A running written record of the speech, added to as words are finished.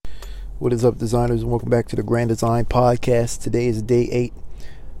What is up, designers, and welcome back to the Grand Design Podcast. Today is day 8.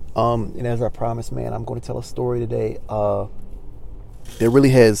 And as I promised, man, I'm going to tell a story today. That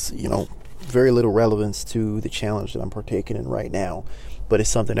really has, very little relevance to the challenge that I'm partaking in right now, but it's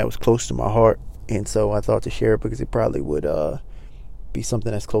something that was close to my heart, and so I thought to share it because it probably would be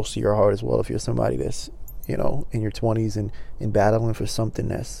something that's close to your heart as well if you're somebody that's, in your 20s and battling for something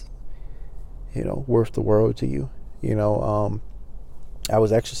that's, worth the world to you. I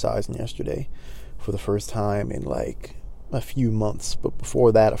was exercising yesterday for the first time in like a few months, but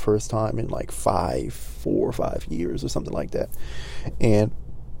before that, a first time in like 4 or 5 years or something like that. And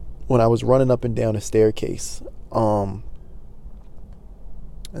when I was running up and down a staircase, not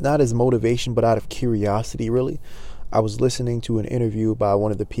as motivation, but out of curiosity, really, I was listening to an interview by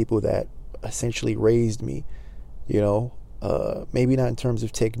one of the people that essentially raised me, maybe not in terms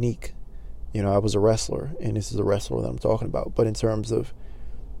of technique. I was a wrestler, and this is a wrestler that I'm talking about, but in terms of,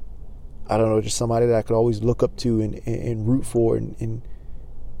 I don't know, just somebody that I could always look up to and root for, and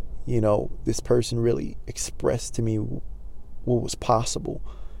this person really expressed to me what was possible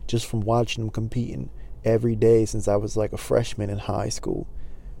just from watching them competing every day since I was like a freshman in high school.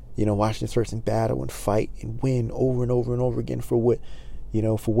 Watching this person battle and fight and win over and over and over again for what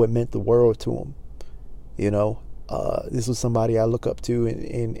meant the world to them. This was somebody I look up to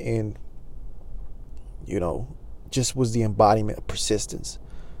and just was the embodiment of persistence,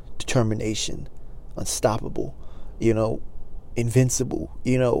 determination, unstoppable, invincible,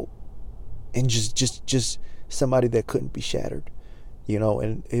 and just somebody that couldn't be shattered,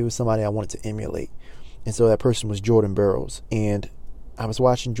 and it was somebody I wanted to emulate. And so that person was Jordan Burroughs. And I was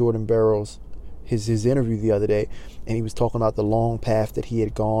watching Jordan Burroughs, his interview the other day, and he was talking about the long path that he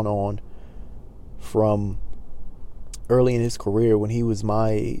had gone on from early in his career when he was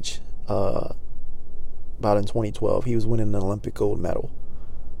my age, about in 2012, he was winning an Olympic gold medal,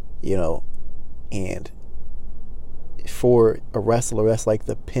 and for a wrestler, that's like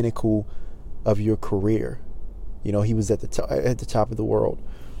the pinnacle of your career. He was at the top of the world.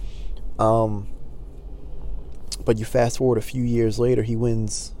 But you fast forward a few years later, he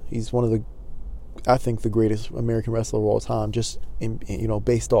wins. He's one of the, I think, the greatest American wrestler of all time, just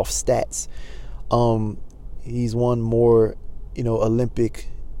based off stats. He's won more, Olympic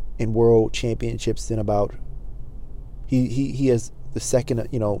and world championships than about, he has the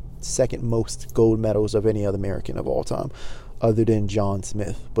second most gold medals of any other American of all time, other than John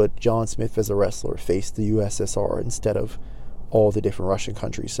Smith. But John Smith, as a wrestler, faced the USSR instead of all the different Russian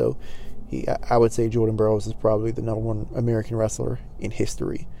countries. So I would say Jordan Burroughs is probably the number one American wrestler in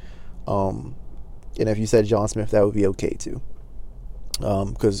history. And if you said John Smith, that would be okay too.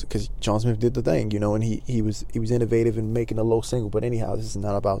 Because John Smith did the thing, and he was innovative in making a low single. But anyhow, this is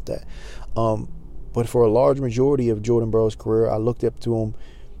not about that. But for a large majority of Jordan Burroughs' career, I looked up to him,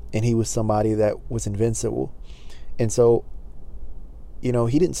 and he was somebody that was invincible. And so, he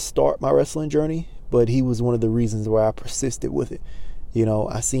didn't start my wrestling journey, but he was one of the reasons why I persisted with it.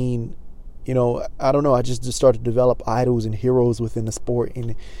 I seen, I don't know, I just started to develop idols and heroes within the sport,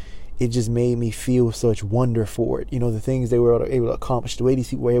 and it just made me feel such wonder for it. The things they were able to accomplish, the way these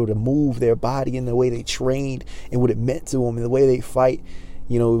people were able to move their body, and the way they trained, and what it meant to them, and the way they fight.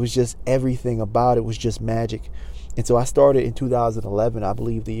 It was just everything about it was just magic. And so I started in 2011, I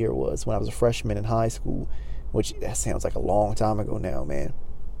believe the year was, when I was a freshman in high school, which that sounds like a long time ago now, man.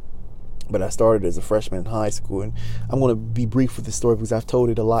 But I started as a freshman in high school, and I'm going to be brief with this story because I've told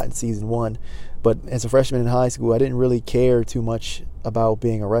it a lot in season 1. But as a freshman in high school, I didn't really care too much about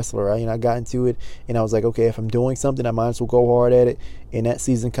being a wrestler. I got into it, and I was like, okay, if I'm doing something, I might as well go hard at it. And that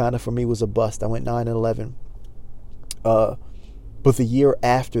season kind of for me was a bust. I went 9-11. But the year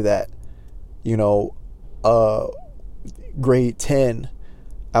after that, grade 10,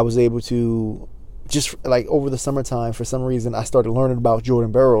 I was able to, just like over the summertime, for some reason, I started learning about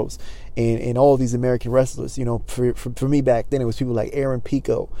Jordan Burroughs and all these American wrestlers. For me back then, it was people like Aaron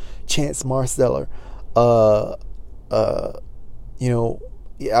Pico, Chance Marsteller. I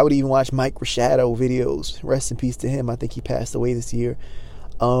would even watch Mike Rashado videos. Rest in peace to him. I think he passed away this year.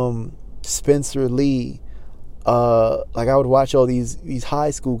 Spencer Lee. I would watch all these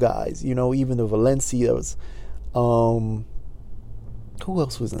high school guys. Even the Valencias. Who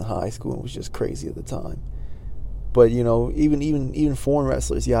else was in high school and was just crazy at the time? But even foreign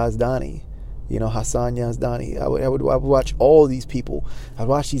wrestlers, Yazdani, Hassan Yazdani. I would watch all these people. I'd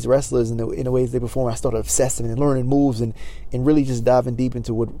watch these wrestlers in the ways they perform. I started obsessing and learning moves and really just diving deep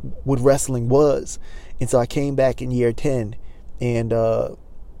into what wrestling was. And so I came back in year 10, and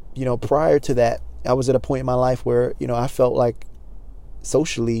prior to that, I was at a point in my life where I felt like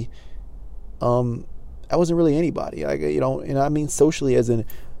socially, I wasn't really anybody. And I mean socially as in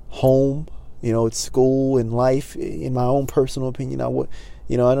home, at school, in life, in my own personal opinion.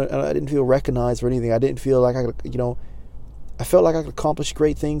 I didn't feel recognized or anything. I didn't feel like I felt like I could accomplish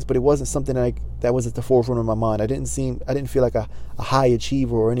great things, but it wasn't something that was at the forefront of my mind. I didn't feel like a high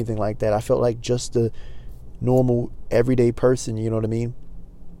achiever or anything like that. I felt like just a normal, everyday person, you know what I mean?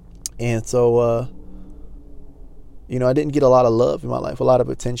 And so, I didn't get a lot of love in my life, a lot of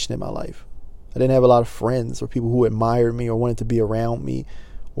attention in my life. I didn't have a lot of friends or people who admired me or wanted to be around me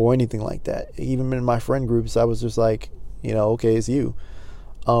or anything like that. Even in my friend groups, I was just like, okay, it's you.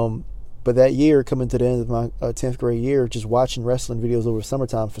 But that year, coming to the end of my 10th grade year, just watching wrestling videos over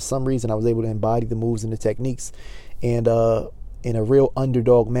summertime, for some reason, I was able to embody the moves and the techniques. And in a real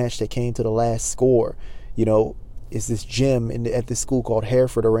underdog match that came to the last score, is this gym at this school called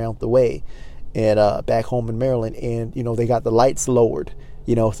Hereford around the way, and back home in Maryland. And, they got the lights lowered,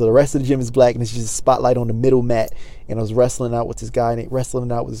 so the rest of the gym is black, and it's just a spotlight on the middle mat. And I was wrestling out with this guy named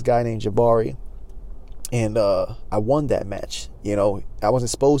Jabari. And I won that match. I wasn't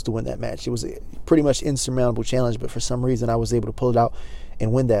supposed to win that match. It was a pretty much insurmountable challenge, but for some reason I was able to pull it out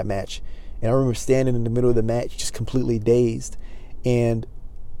and win that match. And I remember standing in the middle of the match, just completely dazed and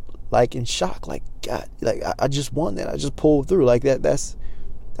like in shock. Like, God, like I just won that. I just pulled through. Like that's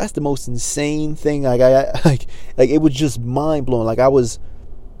the most insane thing. Like it was just mind blowing. Like I was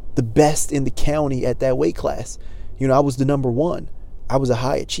the best in the county at that weight class. I was the number one. I was a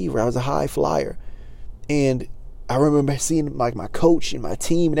high achiever. I was a high flyer. And I remember seeing like my coach and my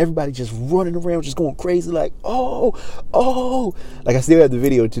team and everybody just running around, just going crazy, like, oh. Like I still have the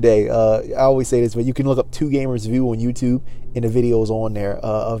video today. I always say this, but you can look up Two Gamers View on YouTube, and the video is on there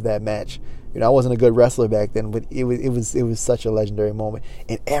of that match. I wasn't a good wrestler back then, but it was such a legendary moment,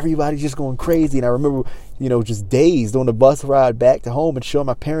 and everybody just going crazy. And I remember, just dazed on the bus ride back to home and showing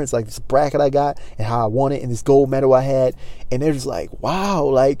my parents like this bracket I got and how I won it and this gold medal I had, and they're just like, wow,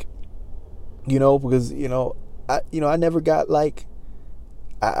 like. Because, I never got like,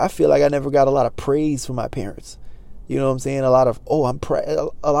 I feel like I never got a lot of praise from my parents. You know what I'm saying? A lot of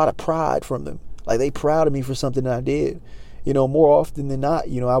pride from them. Like they proud of me for something that I did. More often than not,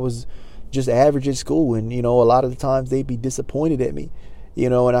 I was just average at school, and, a lot of the times they'd be disappointed at me,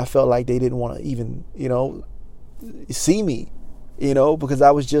 and I felt like they didn't want to even, see me, because I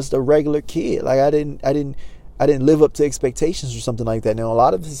was just a regular kid. Like I didn't live up to expectations or something like that. Now, a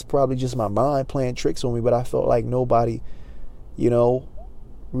lot of this is probably just my mind playing tricks on me, but I felt like nobody,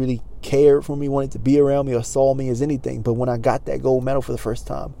 really cared for me, wanted to be around me, or saw me as anything. But when I got that gold medal for the first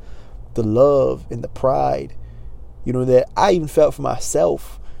time, the love and the pride, that I even felt for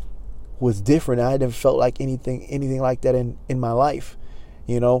myself was different. I never felt like anything like that in my life,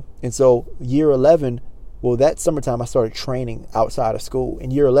 And so year 11, well, that summertime I started training outside of school. In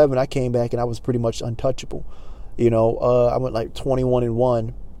year 11, I came back and I was pretty much untouchable. I went like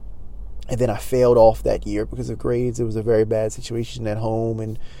 21-1, and then I failed off that year because of grades. It was a very bad situation at home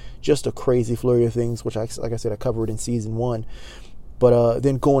and just a crazy flurry of things, which like I said, I covered in season 1. But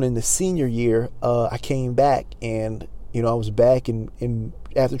then going into senior year, I came back, and I was back and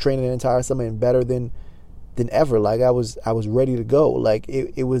after training the entire summer and better than ever. Like I was ready to go. Like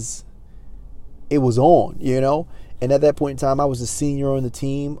it was on, And at that point in time, I was a senior on the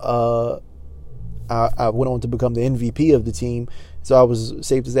team. I went on to become the MVP of the team. So I was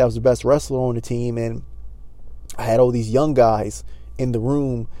safe to say I was the best wrestler on the team. And I had all these young guys in the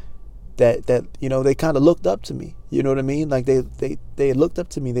room that they kind of looked up to me. You know what I mean? Like they looked up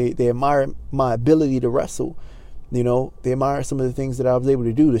to me. They admired my ability to wrestle. They admired some of the things that I was able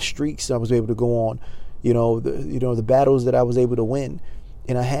to do, the streaks I was able to go on, the battles that I was able to win.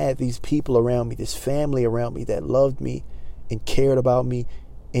 And I had these people around me, this family around me that loved me and cared about me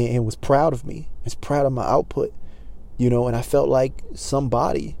and was proud of me. Was proud of my output, and I felt like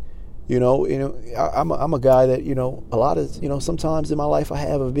somebody, I'm a guy that, a lot of, sometimes in my life I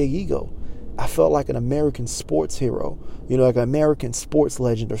have a big ego. I felt like an American sports hero, like an American sports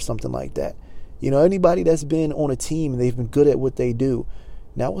legend or something like that. Anybody that's been on a team and they've been good at what they do.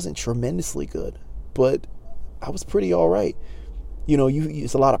 Now, I wasn't tremendously good, but I was pretty all right.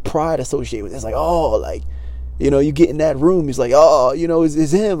 It's a lot of pride associated with it. It's like, oh, like, you get in that room, it's like, oh,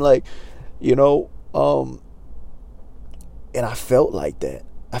 it's him, like, and I felt like that.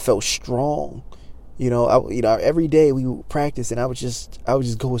 I felt strong. Every day we would practice, and I would just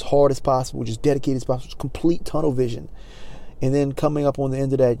go as hard as possible, just dedicate as possible, complete tunnel vision. And then coming up on the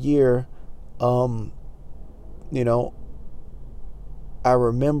end of that year, I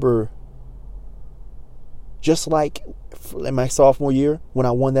remember just like in my sophomore year when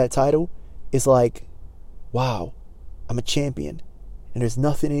I won that title, it's like, wow, I'm a champion, and there's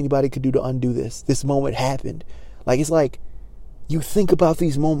nothing anybody could do to undo this. This moment happened. Like, it's like You think about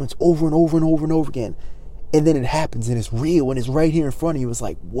these moments over and over and over and over again, and then it happens, and it's real, and it's right here in front of you. It's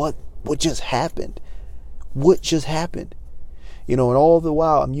like, what just happened? What just happened? And all the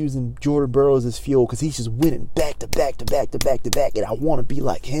while I'm using Jordan Burroughs as fuel because he's just winning back to back to back to back to back, and I want to be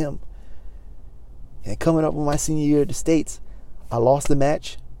like him. And coming up with my senior year at the States, I lost the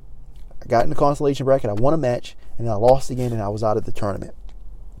match. I got in the consolation bracket. I won a match, and then I lost again, and I was out of the tournament.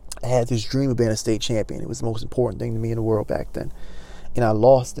 I had this dream of being a state champion. It was the most important thing to me in the world back then. And I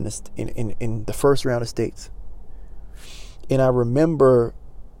lost in the first round of states. And I remember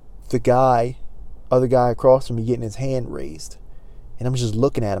the other guy across from me getting his hand raised. And I'm just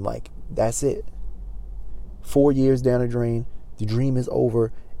looking at him like, that's it. 4 years down the drain, the dream is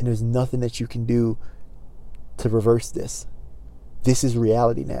over, and there's nothing that you can do to reverse this. This is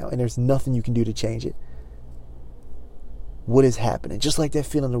reality now, and there's nothing you can do to change it. What is happening? Just like that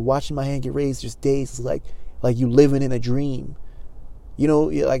feeling of watching my hand get raised, just days, like you living in a dream.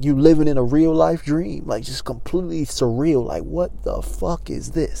 Like you living in a real life dream, like just completely surreal. Like, what the fuck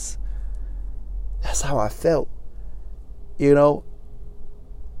is this? That's how I felt,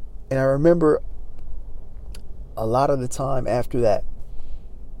 And I remember a lot of the time after that,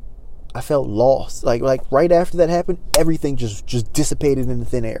 I felt lost. Like right after that happened, everything just dissipated into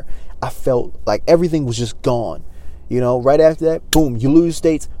thin air. I felt like everything was just gone. Right after that, boom, you lose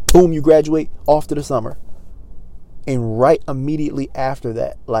states, boom, you graduate, off to the summer. And right immediately after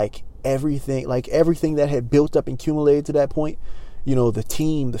that, everything that had built up and accumulated to that point, the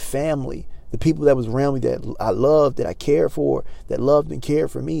team, the family, the people that was around me that I loved, that I cared for, that loved and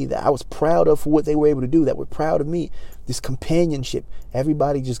cared for me, that I was proud of for what they were able to do, that were proud of me, this companionship,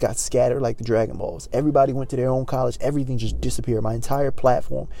 everybody just got scattered like the Dragon Balls. Everybody went to their own college. Everything just disappeared. My entire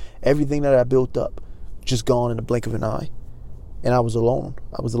platform, everything that I built up, just gone in the blink of an eye. And I was alone.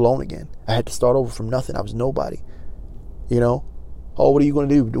 I was alone again. I had to start over from nothing. I was nobody. Oh, what are you going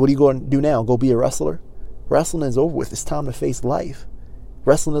to do? What are you going to do now? Go be a wrestler? Wrestling is over with. It's time to face life.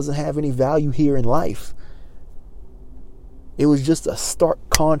 Wrestling doesn't have any value here in life. It was just a stark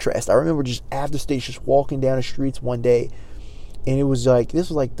contrast. I remember just after states, just walking down the streets one day, and it was like, this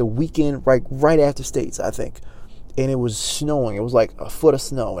was like the weekend, right after states, I think. And it was snowing. It was like a foot of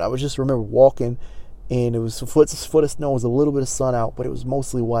snow. And I just remember walking, and it was a foot of snow. It was a little bit of sun out, but it was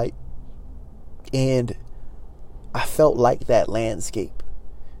mostly white. And I felt like that landscape,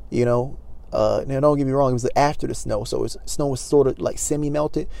 Now, don't get me wrong, it was after the snow, so snow was sort of like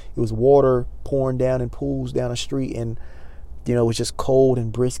semi-melted. It was water pouring down in pools down the street, and, it was just cold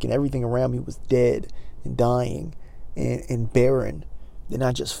and brisk, and everything around me was dead and dying and barren. And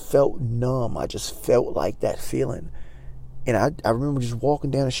I just felt numb. I just felt like that feeling. And I remember just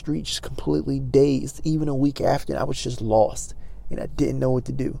walking down the street, just completely dazed. Even a week after, I was just lost, and I didn't know what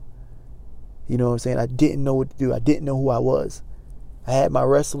to do. You know what I'm saying? I didn't know what to do. I didn't know who I was. I had my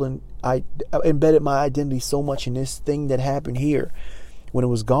wrestling, I embedded my identity so much in this thing that happened here. When it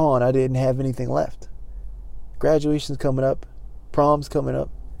was gone, I didn't have anything left. Graduation's coming up, prom's coming up,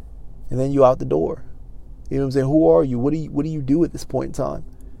 and then you out the door. You know what I'm saying? Who are you? What do you do at this point in time?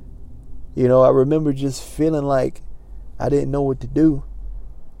 I remember just feeling like I didn't know what to do.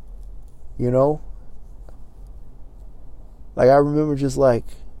 Like I remember just like,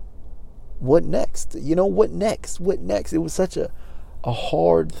 what next? What next? What next? It was such a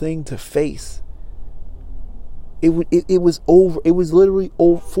hard thing to face. It was over. It was literally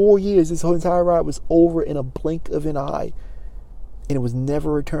over 4 years. This whole entire ride was over in a blink of an eye, and it was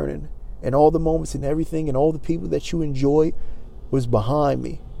never returning. And all the moments and everything and all the people that you enjoy was behind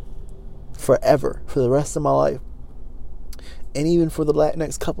me forever, for the rest of my life. And even for the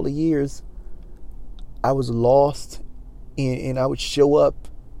next couple of years, I was lost, and I would show up,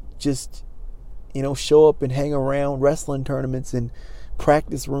 just show up and hang around wrestling tournaments and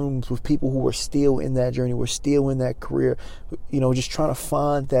practice rooms with people who were still in that journey, were still in that career, just trying to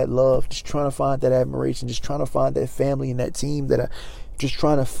find that love, just trying to find that admiration, just trying to find that family and that team, that just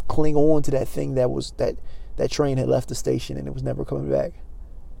trying to cling on to that thing that was that train had left the station and it was never coming back.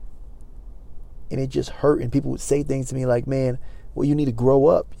 And it just hurt, and people would say things to me like, man, well, you need to grow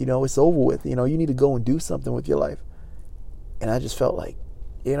up, it's over with, you need to go and do something with your life. And I just felt like,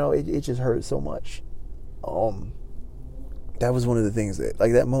 it just hurt so much. That was one of the things that,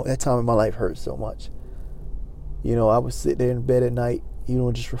 like, that time in my life hurt so much. I would sit there in bed at night,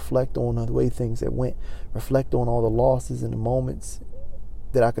 just reflect on the way things that went, reflect on all the losses and the moments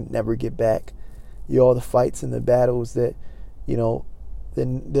that I could never get back. All the fights and the battles that,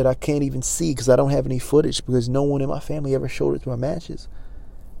 that I can't even see because I don't have any footage, because no one in my family ever showed it to my matches.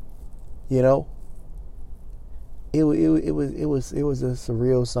 It was a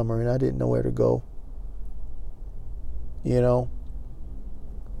surreal summer, and I didn't know where to go.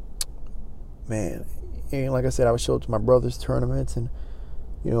 man. And like I said, I would show up to my brother's tournaments and,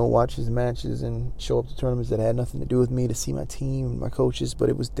 watch his matches and show up to tournaments that had nothing to do with me, to see my team and my coaches, but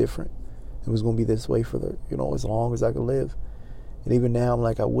it was different. It was going to be this way for as long as I could live. And even now, I'm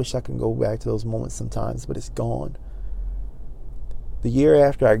like, I wish I could go back to those moments sometimes, but it's gone. The year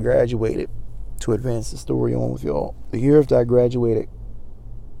after I graduated, to advance the story on with y'all, the year after I graduated,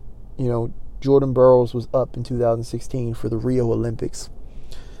 Jordan Burroughs was up in 2016 for the Rio Olympics.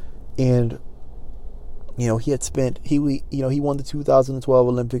 And, he had spent, he won the 2012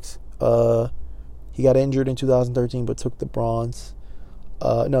 Olympics. He got injured in 2013, but took the bronze.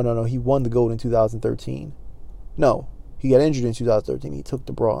 No. He won the gold in 2013. No, he got injured in 2013. He took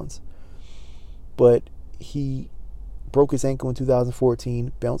the bronze. But he broke his ankle in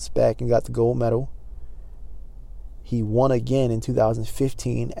 2014, bounced back and got the gold medal. He won again in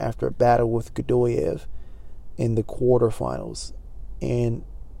 2015 after a battle with Godoyev in the quarterfinals. And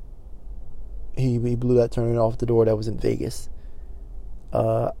he blew that tournament off the door. That was in Vegas.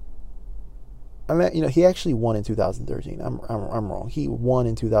 He actually won in 2013. I'm wrong. He won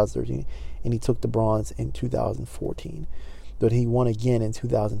in 2013, and he took the bronze in 2014. But he won again in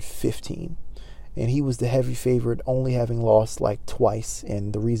 2015. And he was the heavy favorite, only having lost like twice.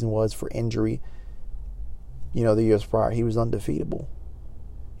 And the reason was for injury. The years prior, he was undefeatable.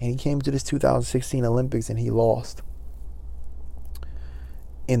 And he came to this 2016 Olympics and he lost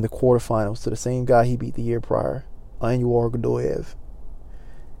in the quarterfinals to the same guy he beat the year prior, Anwar Godoyev.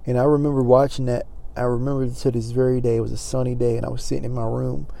 And I remember watching that. I remember to this very day, it was a sunny day, and I was sitting in my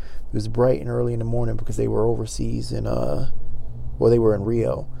room. It was bright and early in the morning because they were overseas and they were in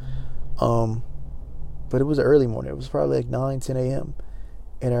Rio. But it was early morning. It was probably like 9, 10 a.m.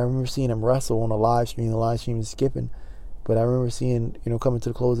 And I remember seeing him wrestle on a live stream. The live stream is skipping. But I remember seeing, coming to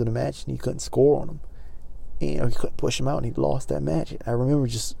the close of the match, and he couldn't score on him. And, he couldn't push him out, and he lost that match. I remember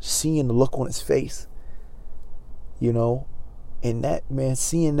just seeing the look on his face, And that man,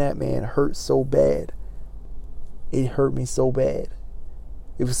 seeing that man hurt so bad. It hurt me so bad.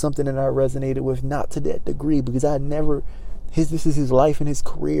 It was something that I resonated with, not to that degree, because I never, this is his life and his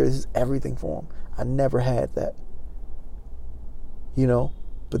career. This is everything for him. I never had that.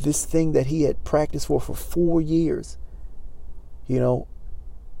 But this thing that he had practiced for 4 years,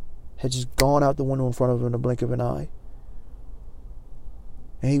 had just gone out the window in front of him in the blink of an eye.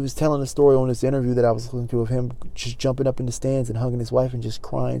 And he was telling a story on this interview that I was listening to of him just jumping up in the stands and hugging his wife and just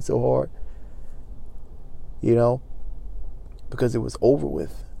crying so hard. Because it was over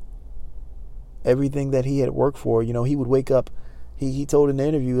with. Everything that he had worked for, he would wake up. He told in the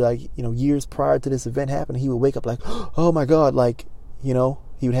interview, years prior to this event happening, he would wake up like, oh my God, he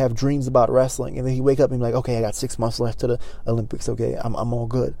would have dreams about wrestling. And then he'd wake up and be like, okay, I got 6 months left to the Olympics. Okay, I'm all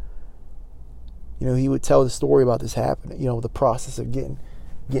good. He would tell the story about this happening, the process of getting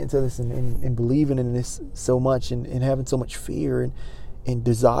to this and believing in this so much and having so much fear and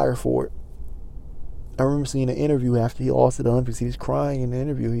desire for it. I remember seeing an interview after he lost at the Olympics. He was crying in the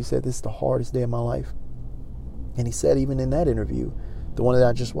interview. He said, this is the hardest day of my life. And he said even in that interview, the one that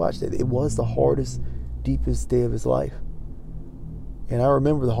I just watched, that it was the hardest, deepest day of his life. And I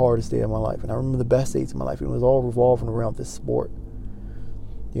remember the hardest day of my life. And I remember the best days of my life. And it was all revolving around this sport.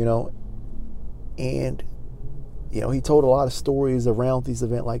 And, he told a lot of stories around these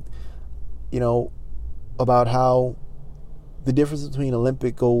events, like, about how the difference between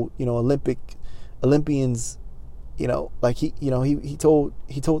Olympic gold, Olympians, he told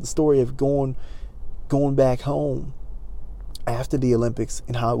the story of going back home after the Olympics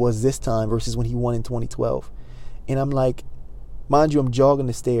and how it was this time versus when he won in 2012. And I'm like, mind you, I'm jogging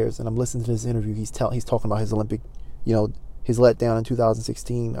the stairs and I'm listening to this interview. He's talking about his Olympic, his letdown in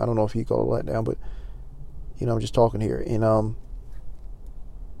 2016. I don't know if he called it letdown, but I'm just talking here. And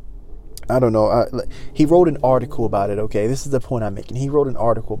I don't know. He wrote an article about it. Okay, this is the point I'm making. He wrote an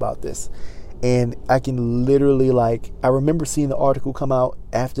article about this, and I can literally I remember seeing the article come out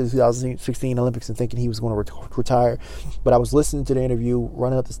after the 2016 Olympics and thinking he was going to retire, but I was listening to the interview,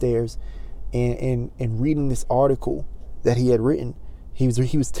 running up the stairs, and reading this article that he had written. He was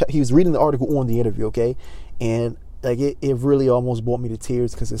reading the article on the interview. Okay, and it really almost brought me to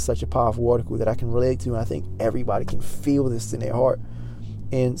tears because it's such a powerful article that I can relate to, and I think everybody can feel this in their heart.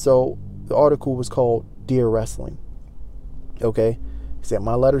 And so the article was called Dear Wrestling. Okay? He said,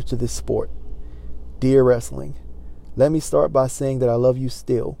 my letter to this sport. Dear Wrestling, let me start by saying that I love you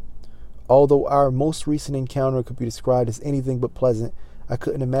still. Although our most recent encounter could be described as anything but pleasant, I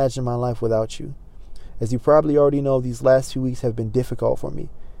couldn't imagine my life without you. As you probably already know, these last 2 weeks have been difficult for me.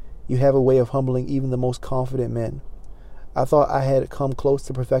 You have a way of humbling even the most confident men. I thought I had come close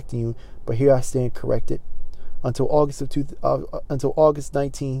to perfecting you, but here I stand corrected. Until August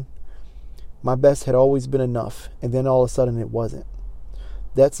 19, My best had always been enough, and then all of a sudden it wasn't.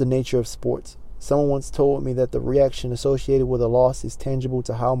 That's the nature of sports. Someone once told me that the reaction associated with a loss is tangible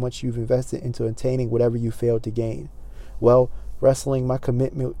to how much you've invested into attaining whatever you failed to gain. Well, wrestling, my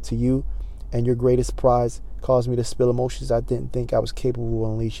commitment to you and your greatest prize, caused me to spill emotions I didn't think I was capable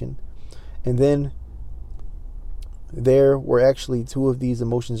of unleashing. And then there were actually two of these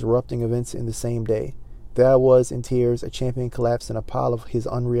emotions erupting events in the same day. There I was in tears, a champion collapsed in a pile of his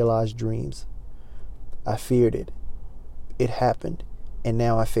unrealized dreams. I feared it. It happened, and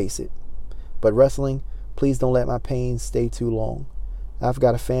now I face it. But wrestling, please don't let my pain stay too long. I've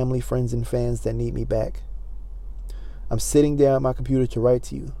got a family, friends, and fans that need me back. I'm sitting down at my computer to write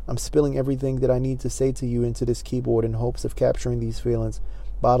to you. I'm spilling everything that I need to say to you into this keyboard in hopes of capturing these feelings,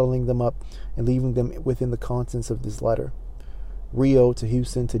 bottling them up, and leaving them within the contents of this letter. Rio to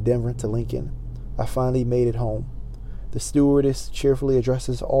Houston to Denver to Lincoln. I finally made it home. The stewardess cheerfully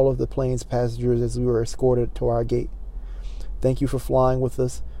addresses all of the plane's passengers as we were escorted to our gate. Thank you for flying with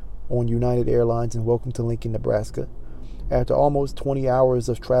us on United Airlines and welcome to Lincoln, Nebraska. After almost 20 hours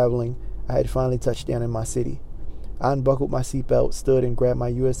of traveling, I had finally touched down in my city. I unbuckled my seatbelt, stood and grabbed my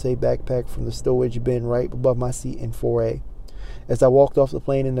USA backpack from the stowage bin right above my seat in 4A. As I walked off the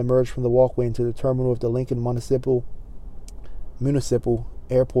plane and emerged from the walkway into the terminal of the Lincoln Municipal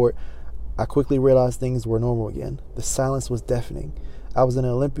Airport, I quickly realized things were normal again. The silence was deafening. I was an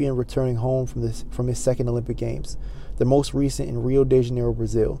Olympian returning home from his second Olympic Games, the most recent in Rio de Janeiro,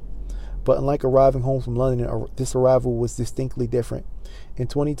 Brazil. But unlike arriving home from London, this arrival was distinctly different. In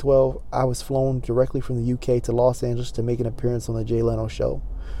 2012, I was flown directly from the UK to Los Angeles to make an appearance on the Jay Leno Show.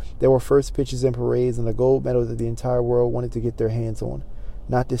 There were first pitches and parades and a gold medal that the entire world wanted to get their hands on.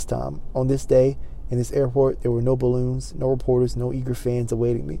 Not this time. On this day, in this airport, there were no balloons, no reporters, no eager fans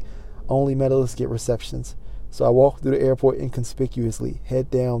awaiting me. Only medalists get receptions. So I walked through the airport inconspicuously, head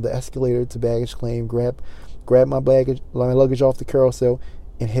down the escalator to baggage claim, grabbed my luggage off the carousel,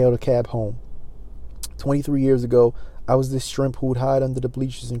 and hailed a cab home. 23 years ago, I was this shrimp who would hide under the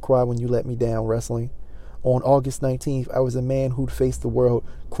bleachers and cry when you let me down, wrestling. On August 19th, I was a man who'd faced the world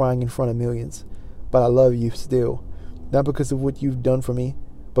crying in front of millions. But I love you still. Not because of what you've done for me,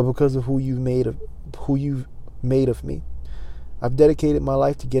 but because of who you've made of me. I've dedicated my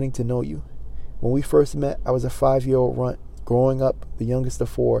life to getting to know you. When we first met, I was a 5-year-old runt. Growing up, the youngest of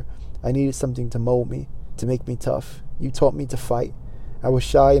 4, I needed something to mold me, to make me tough. You taught me to fight. I was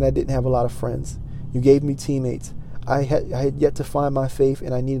shy and I didn't have a lot of friends. You gave me teammates. I had yet to find my faith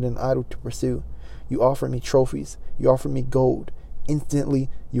and I needed an idol to pursue. You offered me trophies. You offered me gold. Instantly,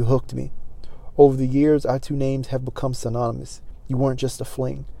 you hooked me. Over the years, our two names have become synonymous. You weren't just a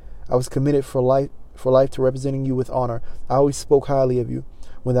fling. I was committed for life to representing you with honor. I always spoke highly of you.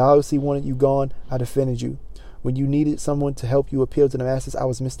 When the IOC wanted you gone, I defended you. When you needed someone to help you appeal to the masses, I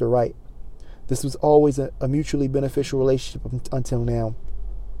was Mr. Right. This was always a mutually beneficial relationship until now.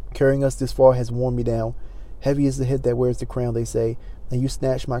 Carrying us this far has worn me down. Heavy is the head that wears the crown, they say, and you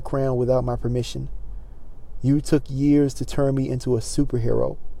snatched my crown without my permission. You took years to turn me into a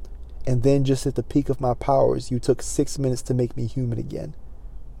superhero, and then just at the peak of my powers, you took 6 minutes to make me human again.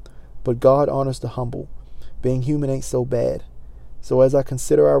 But God honors the humble. Being human ain't so bad. So as I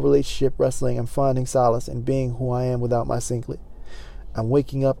consider our relationship wrestling, I'm finding solace in being who I am without my singlet. I'm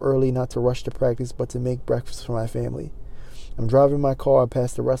waking up early not to rush to practice, but to make breakfast for my family. I'm driving my car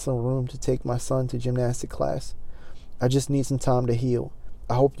past the wrestling room to take my son to gymnastic class. I just need some time to heal.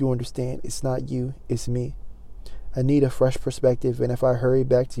 I hope you understand. It's not you, it's me. I need a fresh perspective, and if I hurry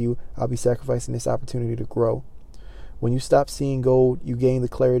back to you, I'll be sacrificing this opportunity to grow. When you stop seeing gold, you gain the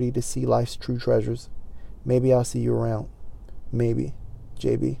clarity to see life's true treasures. Maybe I'll see you around. Maybe.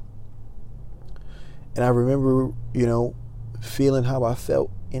 JB. And I remember, feeling how I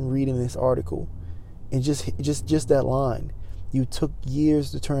felt in reading this article. And just that line. You took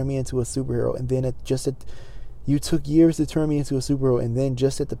years to turn me into a superhero, and then you took years to turn me into a superhero, and then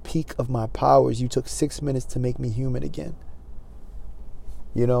just at the peak of my powers, you took 6 minutes to make me human again.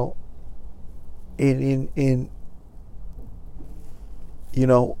 No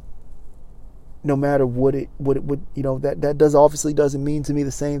matter what it that does obviously doesn't mean to me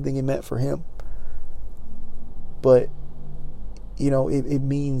the same thing it meant for him. But it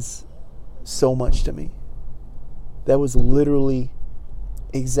means so much to me. That was literally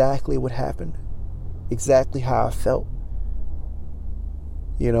exactly what happened. Exactly how I felt.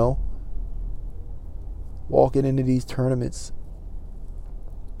 Walking into these tournaments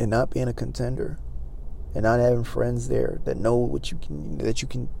and not being a contender and not having friends there that know that you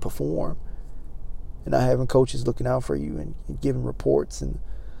can perform, and not having coaches looking out for you and giving reports, and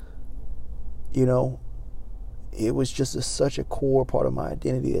it was just such a core part of my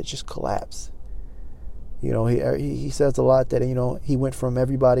identity that just collapsed. You know, he says a lot that, you know, he went from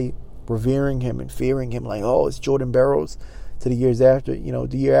everybody revering him and fearing him, like, oh, it's Jordan Burroughs, to the years after, you know,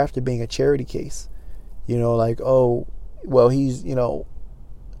 the year after being a charity case. You know, like, oh, well, he's, you know,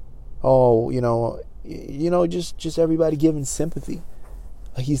 just everybody giving sympathy.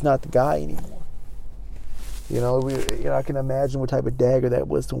 Like, he's not the guy anymore. You know, I can imagine what type of dagger that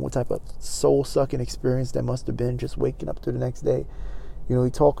was to him, what type of soul-sucking experience that must have been, just waking up to the next day. You know,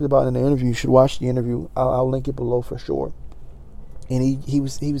 he talked about in the interview. You should watch the interview. I'll link it below for sure. And he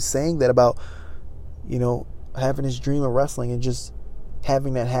was saying that about, you know, having his dream of wrestling and just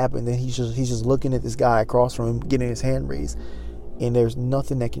having that happen. Then he's just looking at this guy across from him, getting his hand raised, and there's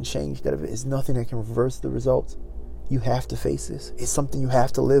nothing that can change that. It's nothing that can reverse the results. You have to face this. It's something you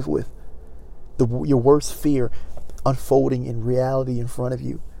have to live with. Your worst fear unfolding in reality in front of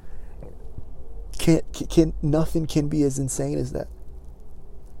you. Nothing can be as insane as that.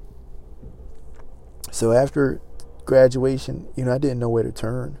 So after graduation, you know, I didn't know where to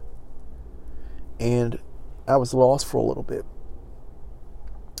turn. And I was lost for a little bit.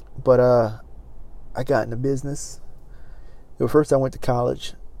 But I got into business. First I went to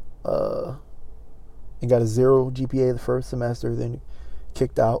college and got a 0 GPA the first semester, then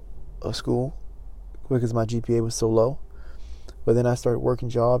kicked out of school because my GPA was so low. But then I started working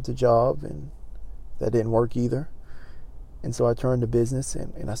job to job, and that didn't work either. And so I turned to business,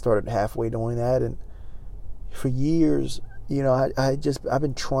 and I started halfway doing that. And for years, you know, I've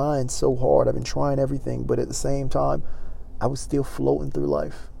been trying so hard. I've been trying everything, but at the same time, I was still floating through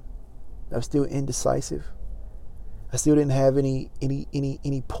life. I was still indecisive. I still didn't have any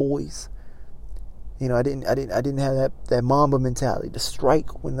poise. You know, I didn't have that Mamba mentality to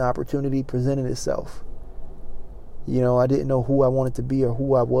strike when the opportunity presented itself. You know, I didn't know who I wanted to be or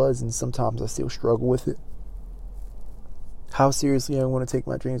who I was, and sometimes I still struggle with it. How seriously I want to take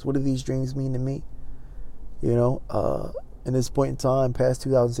my dreams? What do these dreams mean to me? You know, in this point in time, past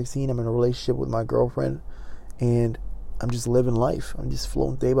 2016, I'm in a relationship with my girlfriend, and I'm just living life. I'm just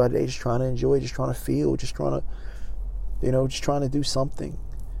floating day by day, just trying to enjoy, just trying to feel, just trying to do something.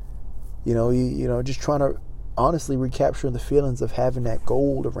 You know, just trying to honestly recapture the feelings of having that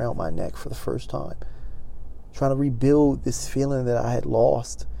gold around my neck for the first time. Trying to rebuild this feeling that I had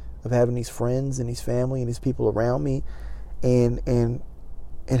lost of having these friends and these family and these people around me, and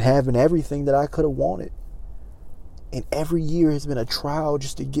having everything that I could have wanted. And every year has been a trial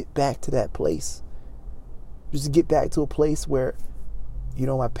just to get back to that place. Just to get back to a place where, you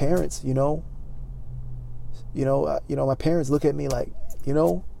know, my parents, my parents look at me like, you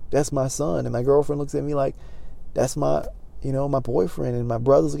know, that's my son. And my girlfriend looks at me like, that's my boyfriend. And my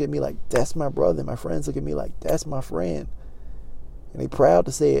brothers look at me like, that's my brother. And my friends look at me like, that's my friend. And they proud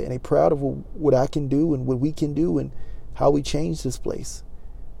to say it. And they proud of what I can do and what we can do and how we change this place.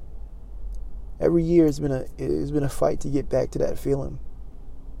 Every year it's been a fight to get back to that feeling.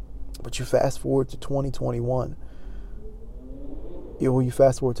 But you fast forward to 2021. You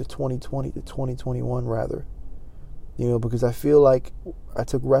fast forward to 2020 to 2021 rather. You know, because I feel like I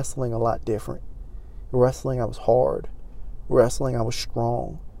took wrestling a lot different. Wrestling, I was hard. Wrestling, I was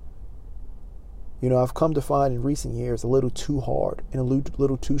strong. You know, I've come to find in recent years a little too hard and a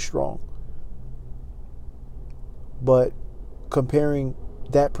little too strong. But comparing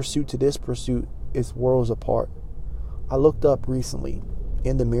that pursuit to this pursuit is worlds apart. I looked up recently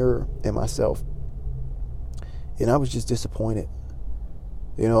in the mirror at myself, and I was just disappointed.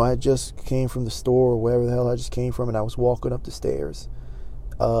 You know, I just came from the store or wherever the hell I just came from, and I was walking up the stairs.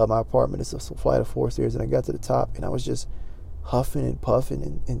 My apartment is a flight of 4 stairs, and I got to the top, and I was just huffing and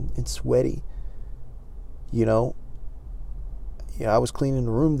puffing and sweaty. You know, I was cleaning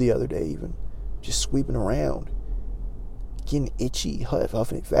the room the other day, even just sweeping around, getting itchy,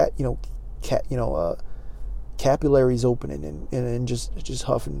 huffing fat. Capillaries opening and just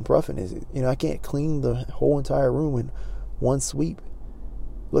huffing and puffing. I can't clean the whole entire room in one sweep.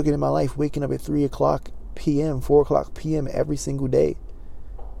 Looking at my life, waking up at 3 o'clock p.m., 4 o'clock p.m. every single day.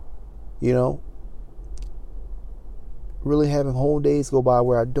 You know, really having whole days go by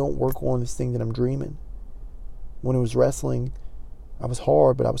where I don't work on this thing that I'm dreaming. When it was wrestling, I was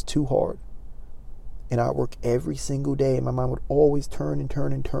hard, but I was too hard. And I'd work every single day, and my mind would always turn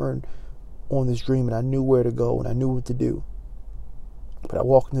on this dream, and I knew where to go, and I knew what to do. But I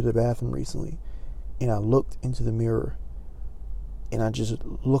walked into the bathroom recently, and I looked into the mirror, and I just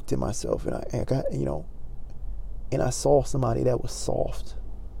looked at myself, and I saw somebody that was soft.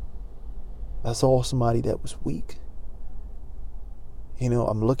 I saw somebody that was weak. You know,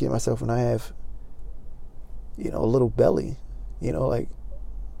 I'm looking at myself, and I have, a little belly. Like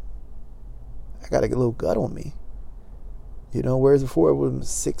I got a little gut on me. You know, whereas before it was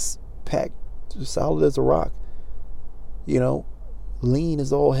 6-pack, solid as a rock. You know, lean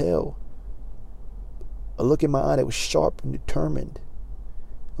as all hell. A look in my eye that was sharp and determined.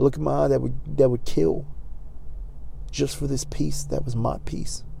 A look in my eye that would kill. Just for this piece that was my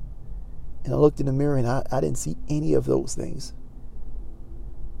piece. And I looked in the mirror and I didn't see any of those things.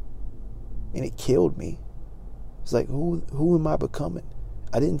 And it killed me. It's like, who am I becoming?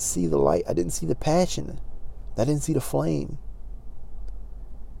 I didn't see the light. I didn't see the passion. I didn't see the flame.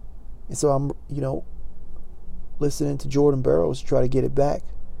 And so I'm, listening to Jordan Burroughs try to get it back.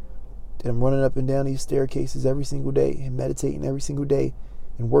 And I'm running up and down these staircases every single day and meditating every single day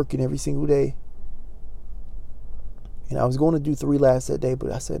and working every single day. And I was going to do 3 laps that day,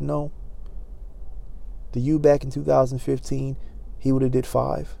 but I said no. The you back in 2015, he would have did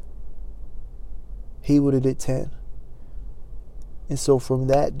 5. He would have did 10. And so from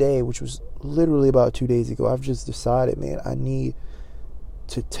that day, which was literally about 2 days ago, I've just decided, man, I need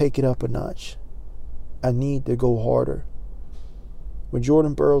to take it up a notch. I need to go harder. When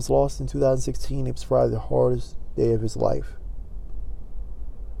Jordan Burroughs lost in 2016, it was probably the hardest day of his life.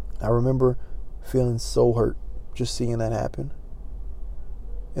 I remember feeling so hurt just seeing that happen.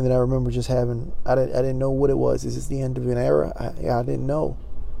 And then I remember just I didn't know what it was. Is this the end of an era? I didn't know.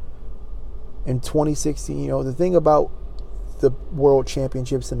 In 2016, the thing about the World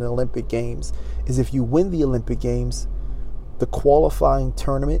Championships and the Olympic Games is if you win the Olympic Games, the qualifying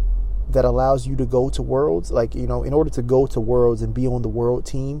tournament that allows you to go to Worlds, in order to go to Worlds and be on the world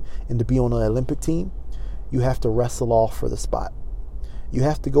team and to be on the Olympic team, you have to wrestle off for the spot. You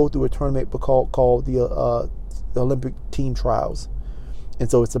have to go through a tournament called the Olympic Team Trials. And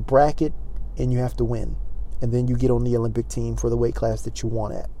so it's a bracket and you have to win. And then you get on the Olympic team for the weight class that you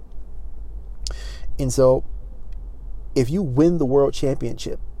want at. And so if you win the World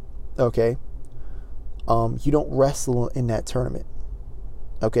Championship, okay, you don't wrestle in that tournament.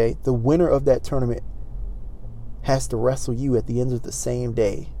 Okay, the winner of that tournament has to wrestle you at the end of the same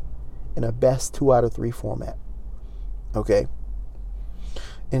day in a best 2 out of 3 format. Okay,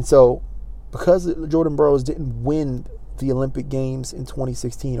 and so because Jordan Burroughs didn't win the Olympic Games in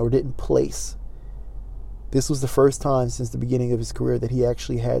 2016 or didn't place, this was the first time since the beginning of his career that he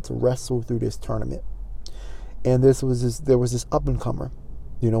actually had to wrestle through this tournament. And there was this up and comer,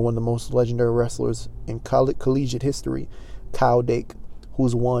 one of the most legendary wrestlers in collegiate history, Kyle Dake,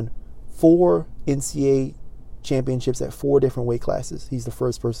 who's won 4 NCAA championships at 4 different weight classes. He's the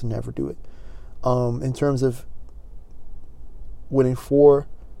first person to ever do it. In terms of winning 4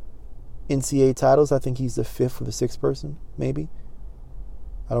 NCAA titles, I think he's the 5th or the 6th person, maybe.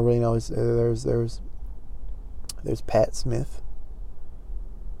 I don't really know. There's Pat Smith.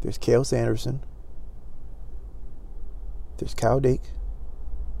 There's Cael Sanderson. There's Kyle Dake.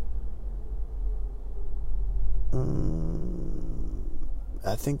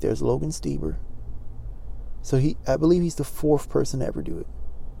 I think there's Logan Stieber. So I believe he's the 4th person to ever do it.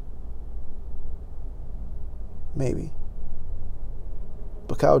 Maybe.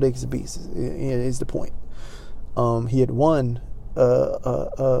 But Kyle Dake is a beast. Is the point. He had won.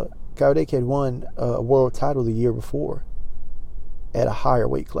 Kyle Dake had won a world title the year before at a higher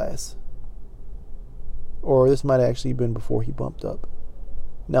weight class. Or this might have actually been before he bumped up.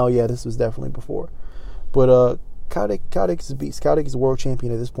 No, yeah, this was definitely before. But Kyle Dake is a beast. Kyle Dake is a world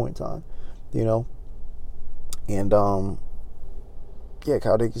champion at this point in time, And Kyle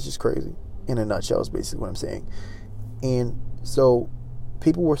Dake is just crazy. In a nutshell is basically what I'm saying. And so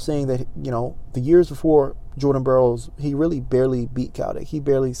people were saying that, the years before Jordan Burroughs, he really barely beat Kyle Dake. He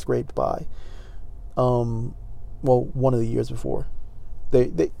barely scraped by. One of the years before.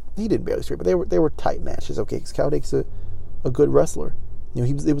 He didn't barely scrape, but they were tight matches, okay? Because Kyle Dake's a good wrestler.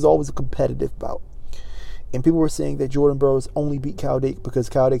 It was always a competitive bout. And people were saying that Jordan Burroughs only beat Kyle Dake because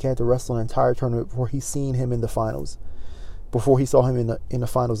Kyle Dake had to wrestle an entire tournament before he seen him in the finals. Before he saw him in the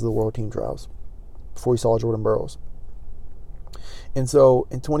finals of the World Team Trials. Before he saw Jordan Burroughs. And so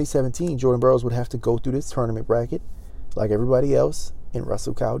in 2017, Jordan Burroughs would have to go through this tournament bracket like everybody else and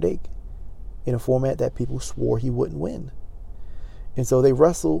wrestle Kyle Dake in a format that people swore he wouldn't win. And so they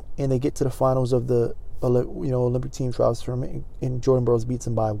wrestle and they get to the finals of the Olympic Team Trials tournament, and Jordan Burroughs beats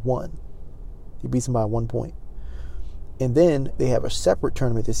him by 1. He beats him by 1 point. And then they have a separate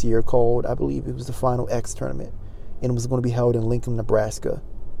tournament this year called, I believe it was the Final X tournament, and it was going to be held in Lincoln, Nebraska,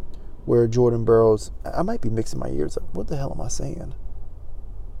 where Jordan Burroughs, I might be mixing my ears up. What the hell am I saying?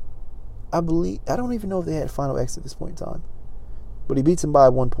 I don't even know if they had Final X at this point in time, but he beats him by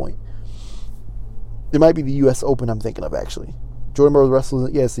 1 point. It might be the U.S. Open I'm thinking of, actually. Jordan Burroughs wrestles,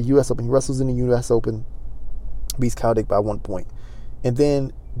 it's the U.S. Open. He wrestles in the U.S. Open, beats Kyle Dake by 1 point. And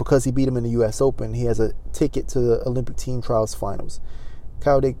then because he beat him in the U.S. Open, he has a ticket to the Olympic team trials finals.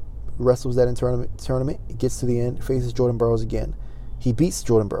 Kyle Dake wrestles that in tournament, gets to the end, faces Jordan Burroughs again. He beats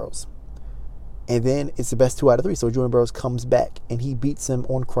Jordan Burroughs. And then it's the best 2 out of 3. So Jordan Burroughs comes back and he beats him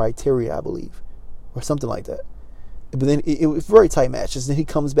on criteria, I believe, or something like that. But then it was very tight matches. Then he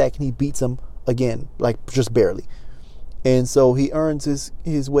comes back and he beats him again, like just barely. And so he earns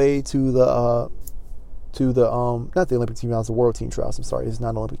his way to the not the Olympic team trials, the World Team Trials. I'm sorry, it's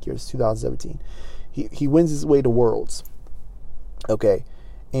not Olympic year. It's 2017. He wins his way to Worlds. Okay,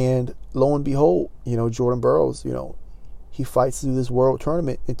 and lo and behold, Jordan Burroughs, he fights through this World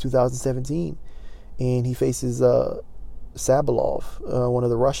Tournament in 2017, and he faces Sabalov, one of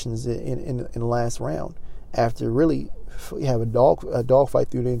the Russians, in the last round. After really have a dog fight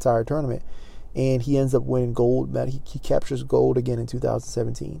through the entire tournament, and he ends up winning gold. He captures gold again in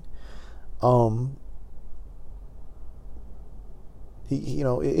 2017.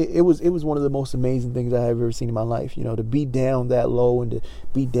 It was one of the most amazing things I have ever seen in my life. To be down that low and to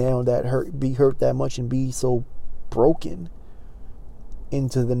be down be hurt that much and be so broken,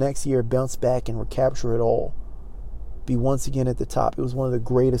 into the next year bounce back and recapture it all, be once again at the top. It was one of the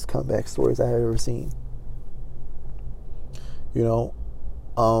greatest comeback stories I have ever seen.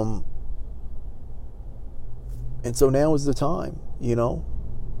 And so now is the time. I'm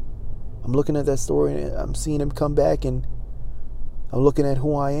looking at that story and I'm seeing him come back, and I'm looking at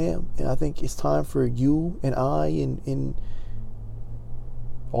who I am, and I think it's time for you and I and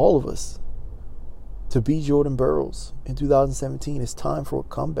all of us to be Jordan Burroughs in 2017. It's time for a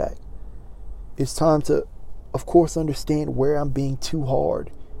comeback. It's time to, of course, understand where I'm being too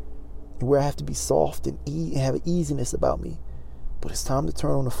hard and where I have to be soft and have an easiness about me. But it's time to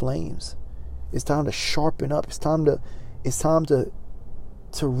turn on the flames. It's time to sharpen up. It's time to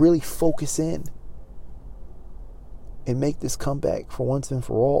really focus in and make this comeback for once and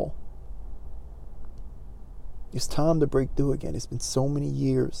for all. It's time to break through again. It's been so many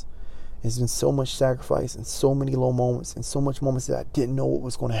years. It's been so much sacrifice and so many low moments and so much moments that I didn't know what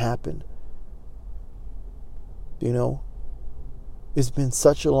was going to happen. It's been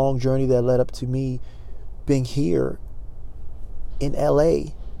such a long journey that led up to me being here in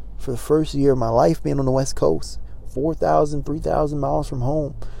LA for the first year of my life, being on the West Coast, 4,000, 3,000 miles from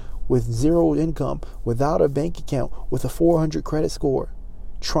home, with zero income, without a bank account, with a 400 credit score,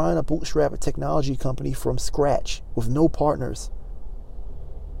 trying to bootstrap a technology company from scratch with no partners.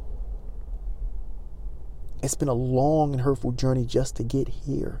 It's been a long and hurtful journey just to get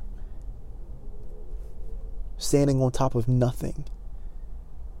here. Standing on top of nothing.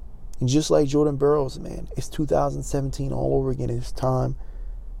 And just like Jordan Burroughs, man, it's 2017 all over again. It's time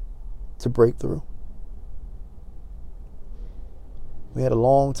to break through. We had a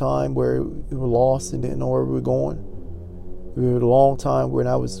long time where we were lost and didn't know where we were going. We had a long time when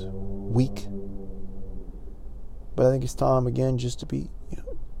I was weak. But I think it's time again just to be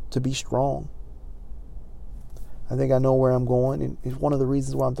strong. I think I know where I'm going, and it's one of the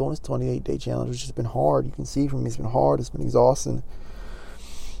reasons why I'm doing this 28-day challenge. It's just been hard. You can see from me, it's been hard. It's been exhausting.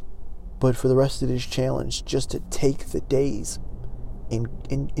 But for the rest of this challenge, just to take the days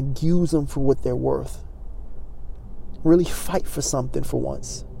and use them for what they're worth. Really fight for something for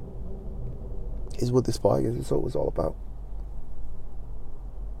once is what this podcast is all about.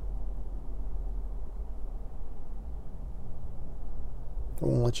 I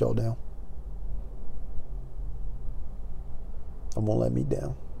won't let y'all down. I won't let me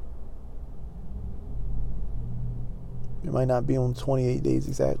down. It might not be on 28 days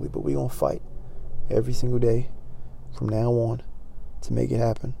exactly, but we're going to fight every single day from now on to make it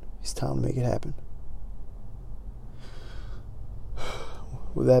happen. It's time to make it happen.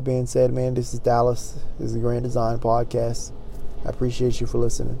 With that being said, man, this is Dallas. This is the Grand Design Podcast. I appreciate you for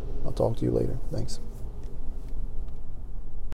listening. I'll talk to you later. Thanks.